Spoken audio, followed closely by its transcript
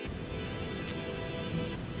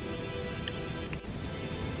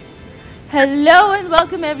Hello and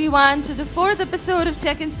welcome everyone to the fourth episode of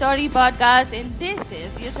Check and Story podcast, and this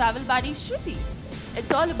is your travel buddy Shruti.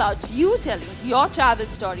 It's all about you telling your travel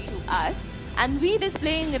story to us and we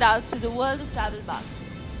displaying it out to the world of travel bugs.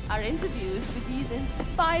 Our interviews with these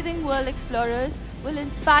inspiring world explorers will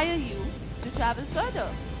inspire you to travel further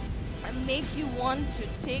and make you want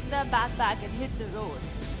to take that backpack and hit the road.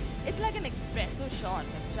 It's like an espresso shot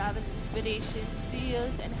of travel inspiration,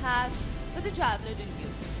 fears and hacks for the traveler in you.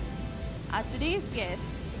 Our today's guest,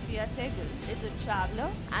 Supriya Sehgal, is a traveler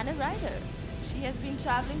and a writer. She has been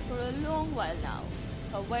traveling for a long while now.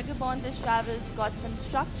 Her vagabondish travels got some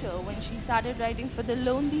structure when she started writing for the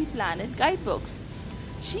Lonely Planet guidebooks.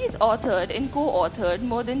 She's authored and co-authored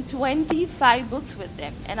more than 25 books with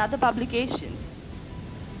them and other publications.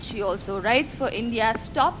 She also writes for India's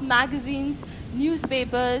top magazines,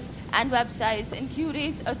 newspapers and websites and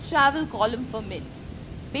curates a travel column for Mint.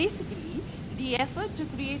 Basically, the effort to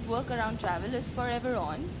create work around travel is forever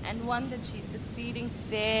on and one that she's succeeding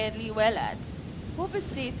fairly well at. Hope it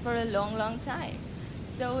stays for a long time.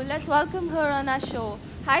 So let's welcome her on our show.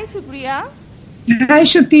 Hi Supriya. Hi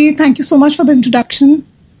Shruti, thank you so much for the introduction.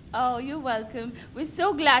 Oh, you're welcome. We're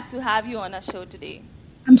so glad to have you on our show today.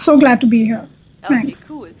 I'm so glad to be here. Okay, Thanks.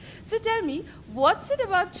 cool. So tell me, what's it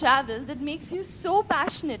about travel that makes you so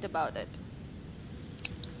passionate about it?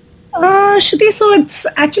 Shruti, so it's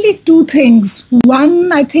actually two things.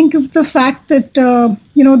 One, I think, is the fact that, the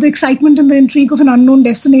excitement and the intrigue of an unknown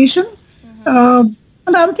destination. And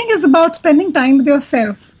the other thing is about spending time with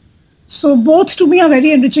yourself. So both to me are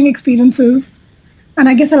very enriching experiences. And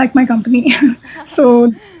I guess I like my company.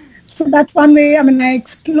 so that's one way. I mean, I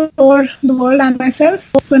explore the world and myself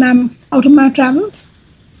when I'm out on my travels.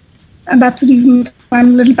 And that's the reason I'm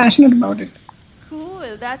a little passionate about it.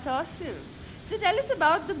 Cool, that's awesome. So tell us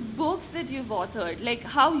about the books that you've authored, like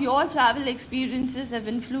how your travel experiences have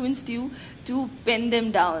influenced you to pen them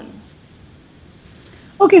down.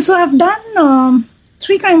 Okay, so I've done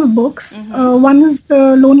three kinds of books. One is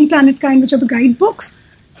the Lonely Planet kind, which are the guidebooks.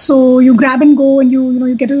 So you grab and go and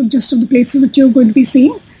you get a gist of the places that you're going to be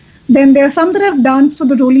seeing. Then there are some that I've done for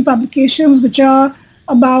the Roli publications, which are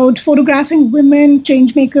about photographing women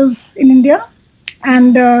change makers in India.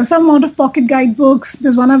 And some amount of pocket guidebooks.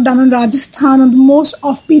 There's one I've done in Rajasthan on the most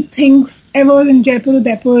offbeat things ever in Jaipur,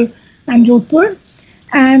 Udaipur and Jodhpur.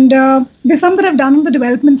 And there's some that I've done in the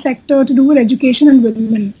development sector to do with education and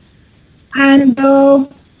women. And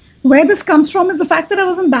where this comes from is the fact that I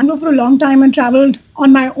was in Bangalore for a long time and traveled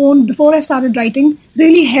on my own before I started writing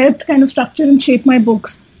really helped kind of structure and shape my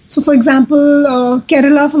books. So for example,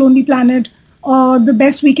 Kerala for Lonely Planet, or The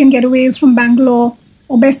Best Weekend Getaways from Bangalore,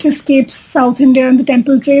 or Best Escapes South India and the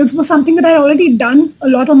Temple Trails was something that I had already done a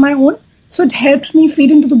lot on my own. So it helped me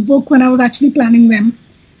feed into the book when I was actually planning them.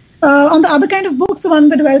 On the other kind of books, the one in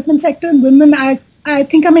the development sector and women, I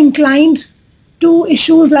think I'm inclined to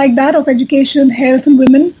issues like that of education, health and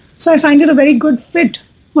women. So I find it a very good fit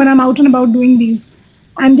when I'm out and about doing these.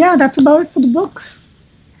 And yeah, that's about it for the books.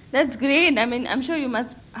 That's great. I mean, I'm sure you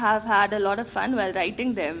must have had a lot of fun while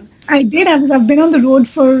writing them. I did. I've been on the road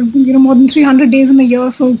for more than 300 days in a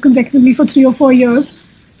year consecutively for 3 or 4 years.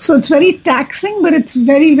 So it's very taxing, but it's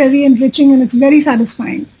very, very enriching and it's very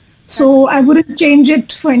satisfying. So I wouldn't change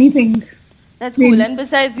it for anything. That's cool. And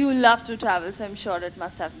besides, you love to travel, so I'm sure it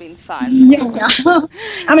must have been fun. Yeah.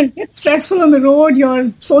 I mean, it's stressful on the road.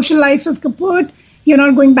 Your social life is kaput. You're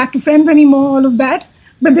not going back to friends anymore, all of that.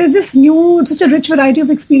 But there's just such a rich variety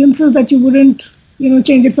of experiences that you wouldn't,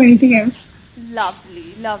 change it for anything else.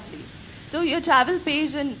 Lovely. So your travel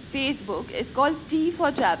page on Facebook is called Tea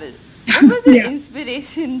for Travel. What was your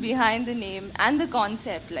inspiration behind the name and the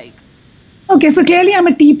concept like? Okay, so clearly I'm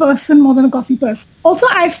a tea person more than a coffee person. Also,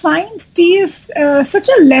 I find tea is such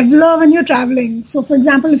a leveler when you're traveling. So, for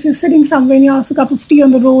example, if you're sitting somewhere and you ask a cup of tea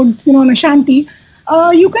on the road, on a shanty,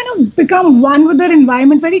 you kind of become one with that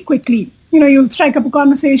environment very quickly. You strike up a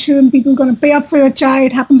conversation, people are going to pay up for your chai.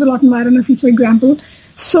 It happens a lot in Varanasi, for example.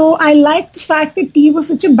 So I liked the fact that tea was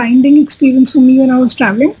such a binding experience for me when I was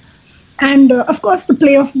traveling. And of course, the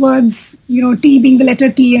play of words, tea being the letter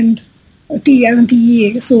T and T as in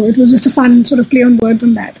TEA. So it was just a fun sort of play on words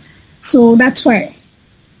on that. So that's why.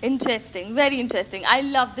 Interesting, very interesting. I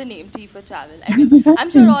love the name Tea for Travel. I mean, I'm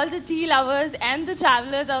sure all the tea lovers and the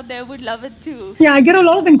travelers out there would love it too. Yeah, I get a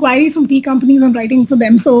lot of inquiries from tea companies on writing for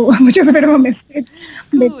them, so which is a bit of a mistake.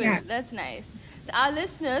 Cool, that's nice. So our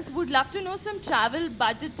listeners would love to know some travel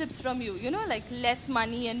budget tips from you, like less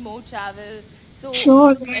money and more travel. So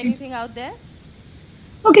sure. Anything out there?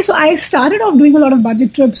 Okay, so I started off doing a lot of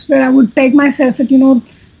budget trips where I would peg myself at,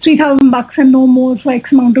 $3,000 and no more for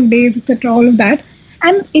X amount of days, etc., all of that.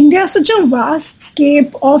 And India is such a vast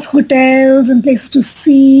scape of hotels and places to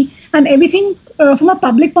see, and everything from a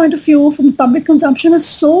public point of view, from public consumption, is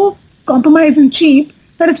so compromised and cheap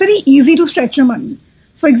that it's very easy to stretch your money.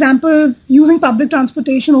 For example, using public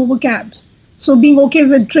transportation over cabs. So being okay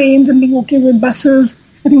with trains and being okay with buses,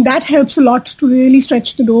 I think that helps a lot to really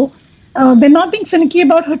stretch the dough. They're not being finicky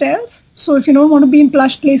about hotels. So if you don't want to be in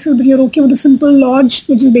plush places, but you're okay with a simple lodge,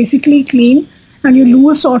 which is basically clean, and your loo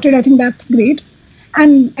is sorted, I think that's great.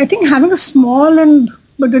 And I think having a small and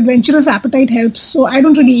but adventurous appetite helps. So I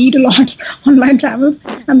don't really eat a lot on my travels,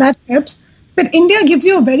 and that helps. But India gives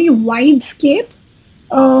you a very wide scape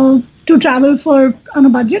to travel for on a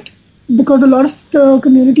budget, because a lot of the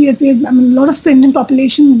community that a lot of the Indian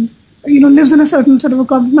population, lives in a certain sort of a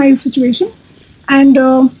compromised situation, and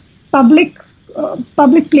public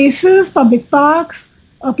places, public parks,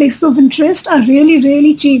 places of interest are really,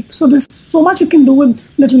 really cheap. So there's so much you can do with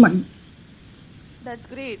little money. That's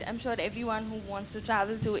great. I'm sure everyone who wants to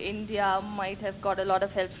travel to India might have got a lot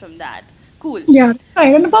of help from that. Cool. Yeah,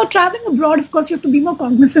 right. And about traveling abroad, of course, you have to be more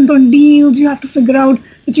cognizant on deals. You have to figure out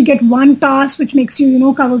that you get one pass, which makes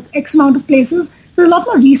you, cover X amount of places. There's a lot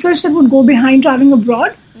more research that would go behind traveling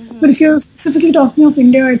abroad. Mm-hmm. But if you're specifically talking of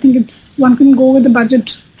India, I think one can go with a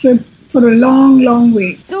budget trip for a long, long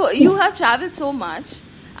way. So you have traveled so much.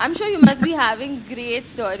 I'm sure you must be having great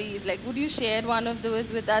stories. Like, would you share one of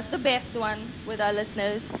those with us, the best one with our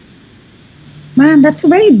listeners? Man, that's a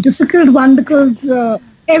very difficult one, because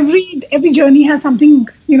every journey has something,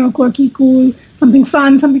 quirky, cool, something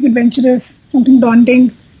fun, something adventurous, something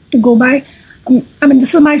daunting to go by.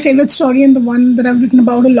 This is my favorite story, and the one that I've written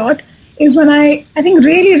about a lot is when I think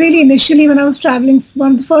really, really initially when I was traveling,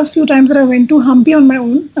 one of the first few times that I went to Hampi on my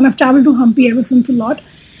own, and I've traveled to Hampi ever since a lot.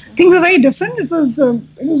 Things are very different. It was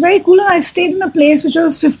very cool, and I stayed in a place which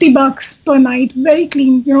was $50 per night, very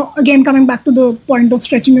clean. Again coming back to the point of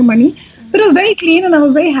stretching your money, but it was very clean, and I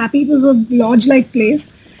was very happy. It was a lodge-like place,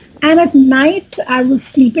 and at night I was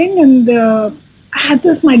sleeping, and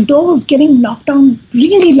my door was getting knocked down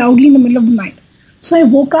really loudly in the middle of the night. So I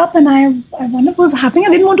woke up, and I wondered what was happening. I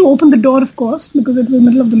didn't want to open the door, of course, because it was the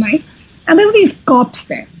middle of the night, and there were these cops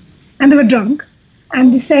there, and they were drunk.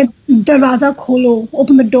 And they said, "Darwaza kholo,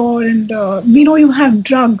 open the door, and we know you have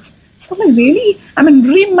drugs." So I'm like, really?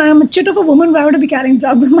 Really, I'm a chit of a woman. Why would I be carrying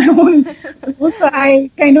drugs on my own? So I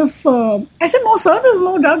I said, "No, sir, there's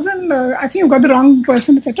no drugs, and I think you've got the wrong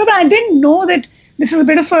person, etc." But I didn't know that this is a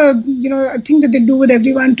bit of a thing that they do with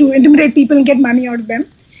everyone to intimidate people and get money out of them.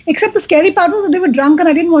 Except the scary part was that they were drunk, and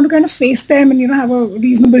I didn't want to kind of face them and have a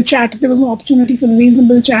reasonable chat. There was no opportunity for a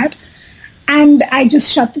reasonable chat. And I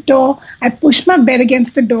just shut the door. I pushed my bed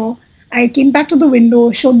against the door. I came back to the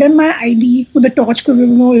window, showed them my ID with a torch because there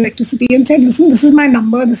was no electricity, and said, "Listen, this is my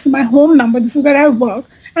number. This is my home number. This is where I work.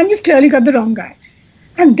 And you've clearly got the wrong guy."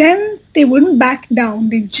 And then they wouldn't back down.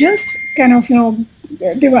 They just kind of,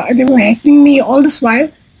 they were heckling me all this while.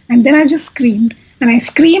 And then I just screamed. And I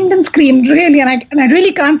screamed and screamed, really. And I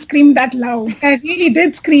really can't scream that loud. I really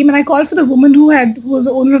did scream. And I called for the woman who was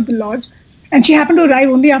the owner of the lodge. And she happened to arrive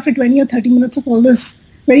only after 20 or 30 minutes of all this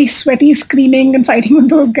very sweaty screaming and fighting with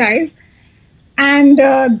those guys. And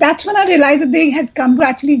that's when I realized that they had come to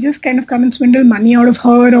actually just kind of come and swindle money out of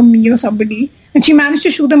her or me or somebody. And she managed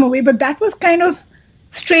to shoo them away. But that was kind of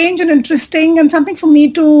strange and interesting, and something for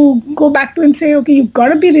me to go back to and say, okay, you've got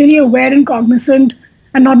to be really aware and cognizant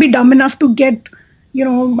and not be dumb enough to get,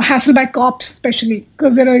 hassled by cops, especially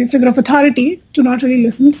because they're a figure of authority, to not really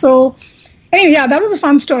listen. So anyway, yeah, that was a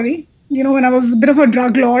fun story. When I was a bit of a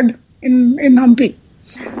drug lord in Hampi.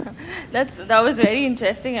 That was very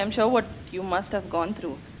interesting. I'm sure what you must have gone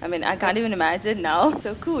through. I can't even imagine now.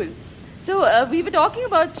 So cool. So we were talking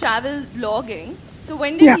about travel blogging. So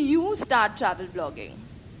when did you start travel blogging?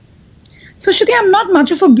 So Shruti, I'm not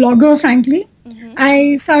much of a blogger, frankly. Mm-hmm.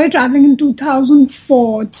 I started traveling in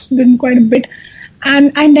 2004. It's been quite a bit.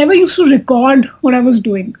 And I never used to record what I was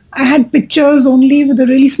doing. I had pictures only with a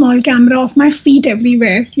really small camera of my feet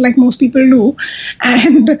everywhere, like most people do.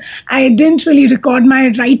 And I didn't really record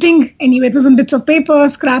my writing anyway. It was on bits of paper,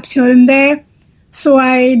 scraps here and there. So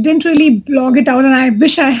I didn't really blog it out, and I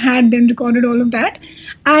wish I had then recorded all of that.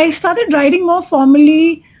 I started writing more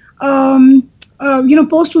formally,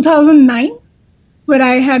 post 2009, when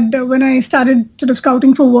I started sort of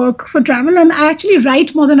scouting for work for travel, and I actually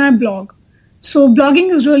write more than I blog. So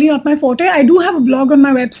blogging is really not my forte. I do have a blog on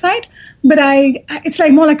my website, but it's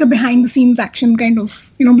like more like a behind the scenes action kind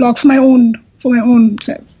of, blog for my own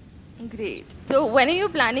self. Great. So when are you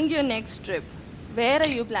planning your next trip? Where are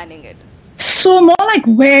you planning it? So more like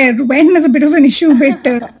where, when is a bit of an issue,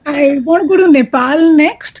 but I want to go to Nepal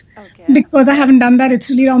next Okay. because I haven't done that. It's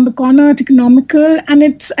really around the corner, it's economical, and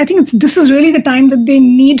this is really the time that they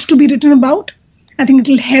need to be written about. I think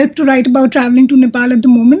it'll help to write about traveling to Nepal at the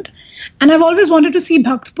moment. And I've always wanted to see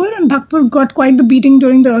Bhaktapur, and Bhaktapur got quite the beating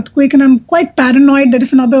during the earthquake, and I'm quite paranoid that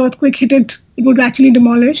if another earthquake hit it, it would actually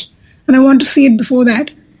demolish, and I want to see it before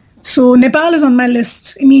that. So Nepal is on my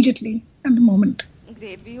list immediately at the moment.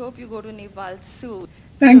 Great. We hope you go to Nepal soon.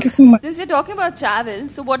 Thank you so much. Since we're talking about travel,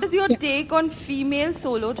 so what is your take on female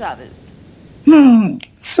solo travel?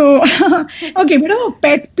 So, okay, bit of a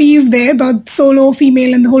pet peeve there about solo,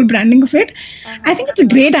 female, and the whole branding of it. I think it's a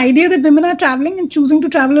great idea that women are traveling and choosing to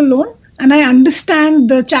travel alone. And I understand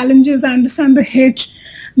the challenges, I understand the hitch.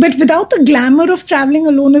 But without the glamour of traveling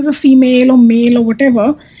alone as a female or male or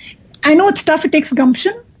whatever, I know it's tough, it takes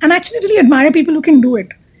gumption. And I actually really admire people who can do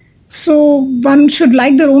it. So one should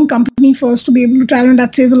like their own company first to be able to travel, and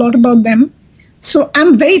that says a lot about them. So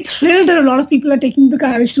I'm very thrilled that a lot of people are taking the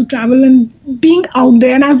courage to travel and being out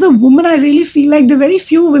there. And as a woman, I really feel like there are very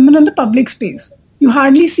few women in the public space. You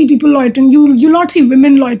hardly see people loitering. You'll not see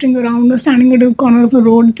women loitering around or standing at a corner of a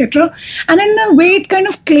road, etc. And in a way, it kind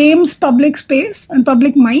of claims public space and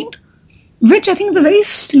public mind, which I think is a very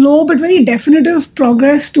slow but very definitive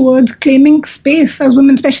progress towards claiming space as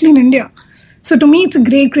women, especially in India. So to me, it's a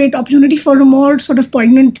great, great opportunity for a more sort of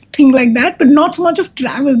poignant thing like that, but not so much of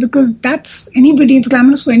travel because that's anybody, it's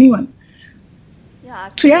glamorous for anyone.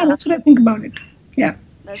 Yeah. So yeah, that's what I think about it. Yeah.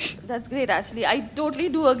 That's great actually. I totally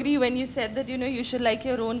do agree when you said that, you should like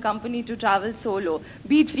your own company to travel solo,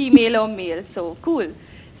 be it female or male. So cool.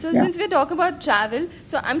 So Yeah. since we're talking about travel,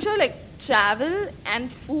 so I'm sure like travel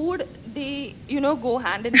and food, they, go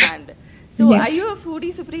hand in hand. So Yes. are you a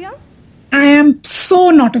foodie, Supriya? I am so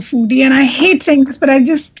not a foodie, and I hate saying this, but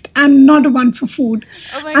I'm not a one for food.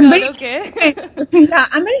 Oh my I'm God, very okay. yeah,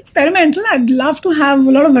 I'm very experimental. I'd love to have a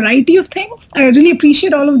lot of variety of things. I really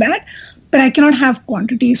appreciate all of that, but I cannot have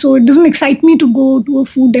quantity. So it doesn't excite me to go to a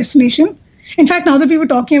food destination. In fact, now that we were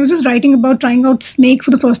talking, I was just writing about trying out snake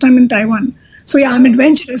for the first time in Taiwan. So yeah, I'm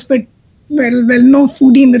adventurous, but well, no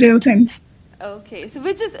foodie in the real sense. Okay, so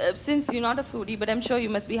which is, since you're not a foodie, but I'm sure you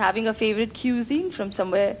must be having a favorite cuisine from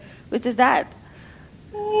somewhere. Which is that?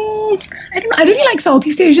 I don't know. I really like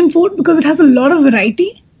Southeast Asian food because it has a lot of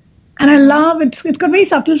variety, and I love it's got very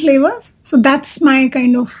subtle flavors. So that's my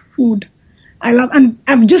kind of food. I love, and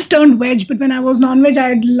I've just turned veg, but when I was non-veg,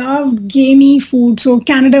 I loved gamey food. So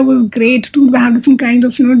Canada was great to have different kinds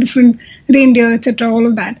of, different reindeer, etc. All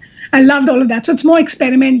of that. I loved all of that. So it's more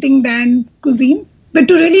experimenting than cuisine. But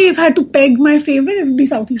to really, if I had to peg my favorite, it would be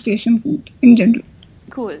Southeast Asian food in general.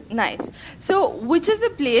 Cool, nice. So, which is the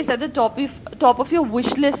place at the top of your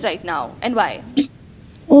wish list right now, and why?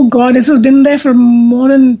 Oh God, this has been there for more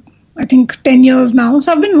than, I think, 10 years now.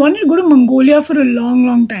 So I've been wanting to go to Mongolia for a long,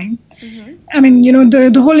 long time. Mm-hmm. I mean,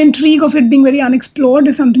 the whole intrigue of it being very unexplored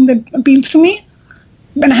is something that appeals to me.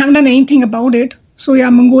 And I haven't done anything about it. So yeah,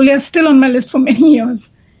 Mongolia is still on my list for many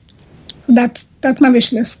years. That's my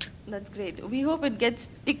wish list. That's great. We hope it gets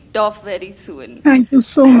ticked off very soon. Thank you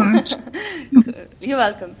so much. You're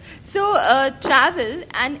welcome. So, travel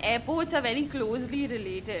and airports are very closely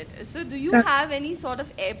related. So, do you have any sort of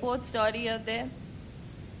airport story out there?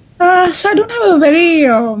 So I don't have a very,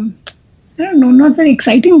 I don't know, not very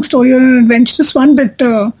exciting story or an adventurous one, but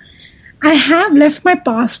I have left my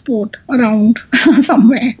passport around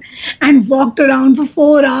somewhere and walked around for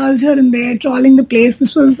 4 hours here and there, trawling the place.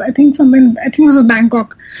 This was, I think it was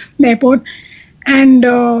Bangkok, the airport. And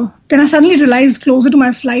then I suddenly realized closer to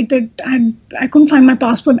my flight that I couldn't find my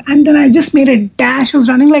passport. And then I just made a dash. I was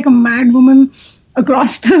running like a mad woman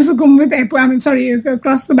across the Sukhumvit airport.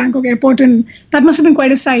 Across the Bangkok airport. And that must have been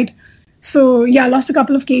quite a sight. So yeah, I lost a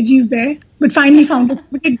couple of kgs there, but finally found it.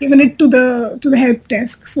 We had given it to the help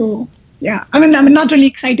desk. So yeah, I mean, not really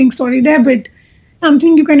exciting story there, but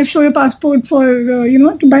something you kind of show your passport for,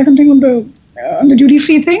 to buy something on the duty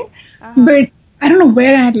free thing. Uh-huh. But I don't know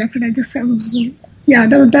where I had left it.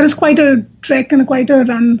 That was quite a trek and quite a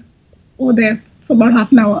run over there for about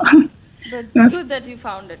half an hour. But good that you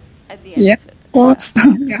found it at the end yeah, of it. Of course.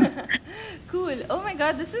 Yeah. Cool. Oh my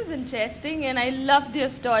God, this is interesting and I loved your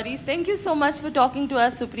stories. Thank you so much for talking to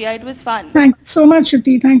us, Supriya. It was fun. Thanks so much,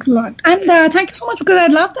 Shruti. Thanks a lot. And thank you so much because I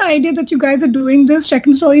love the idea that you guys are doing this.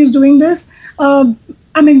 Check-in Story is doing this.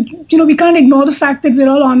 We can't ignore the fact that we're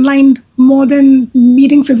all online more than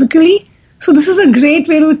meeting physically. So this is a great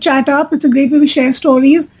way to chat up. It's a great way to share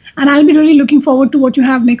stories. And I'll be really looking forward to what you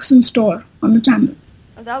have next in store on the channel.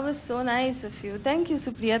 That was so nice of you. Thank you,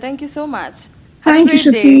 Supriya. Thank you so much. Thank you,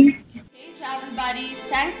 Shruti. Hey, travel buddies.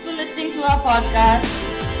 Thanks for listening to our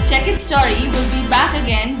podcast. Check It Story will be back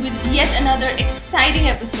again with yet another exciting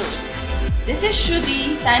episode. This is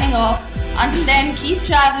Shruti signing off. Until then, keep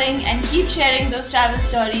traveling and keep sharing those travel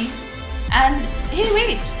stories. And hey,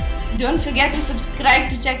 wait! Don't forget to subscribe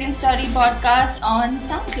to Check In Story podcast on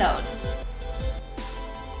SoundCloud.